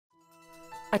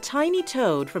A tiny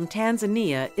toad from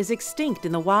Tanzania is extinct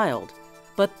in the wild,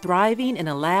 but thriving in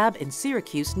a lab in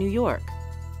Syracuse, New York.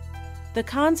 The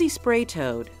Kanzi spray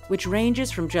toad, which ranges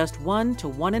from just 1 to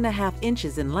 1.5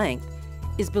 inches in length,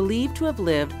 is believed to have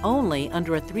lived only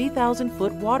under a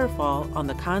 3,000-foot waterfall on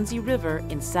the Kanzi River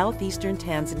in southeastern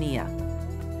Tanzania.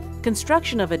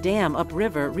 Construction of a dam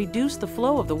upriver reduced the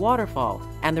flow of the waterfall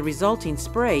and the resulting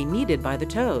spray needed by the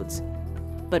toads.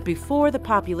 But before the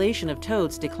population of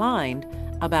toads declined,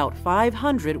 about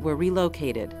 500 were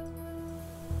relocated.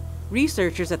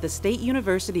 Researchers at the State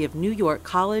University of New York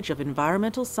College of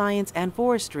Environmental Science and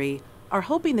Forestry are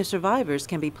hoping the survivors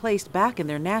can be placed back in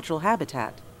their natural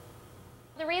habitat.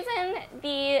 The reason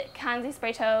the Kanzi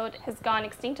spray toad has gone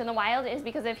extinct in the wild is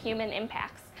because of human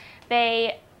impacts.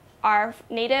 They are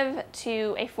native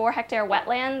to a 4-hectare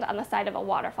wetland on the side of a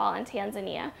waterfall in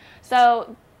Tanzania.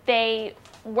 So they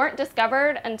weren't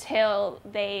discovered until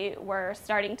they were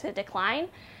starting to decline.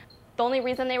 The only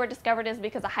reason they were discovered is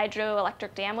because a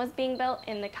hydroelectric dam was being built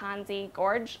in the Kanzi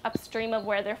Gorge upstream of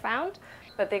where they're found.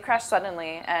 But they crashed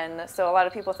suddenly, and so a lot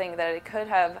of people think that it could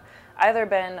have either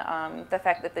been the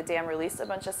fact that the dam released a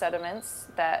bunch of sediments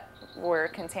that were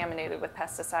contaminated with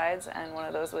pesticides, and one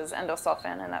of those was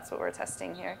endosulfan, and that's what we're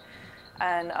testing here.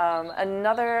 And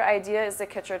another idea is the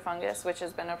chytrid fungus, which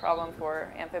has been a problem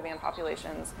for amphibian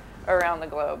populations around the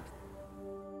globe.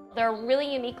 They're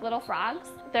really unique little frogs.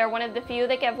 They're one of the few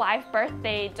that give live birth.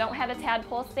 They don't have a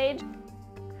tadpole stage.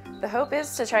 The hope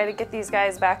is to try to get these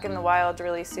guys back in the wild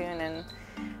really soon,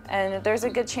 and there's a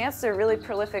good chance they're really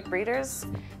prolific breeders.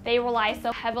 They rely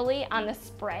so heavily on the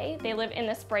spray. They live in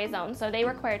the spray zone, so they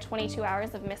require 22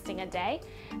 hours of misting a day.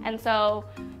 And so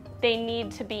they need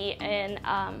to be in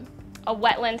a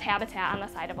wetland habitat on the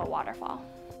side of a waterfall.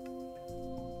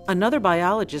 Another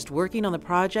biologist working on the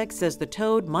project says the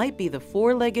toad might be the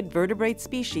 4-legged vertebrate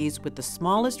species with the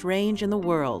smallest range in the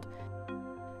world,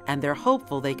 and they're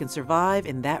hopeful they can survive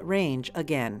in that range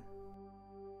again.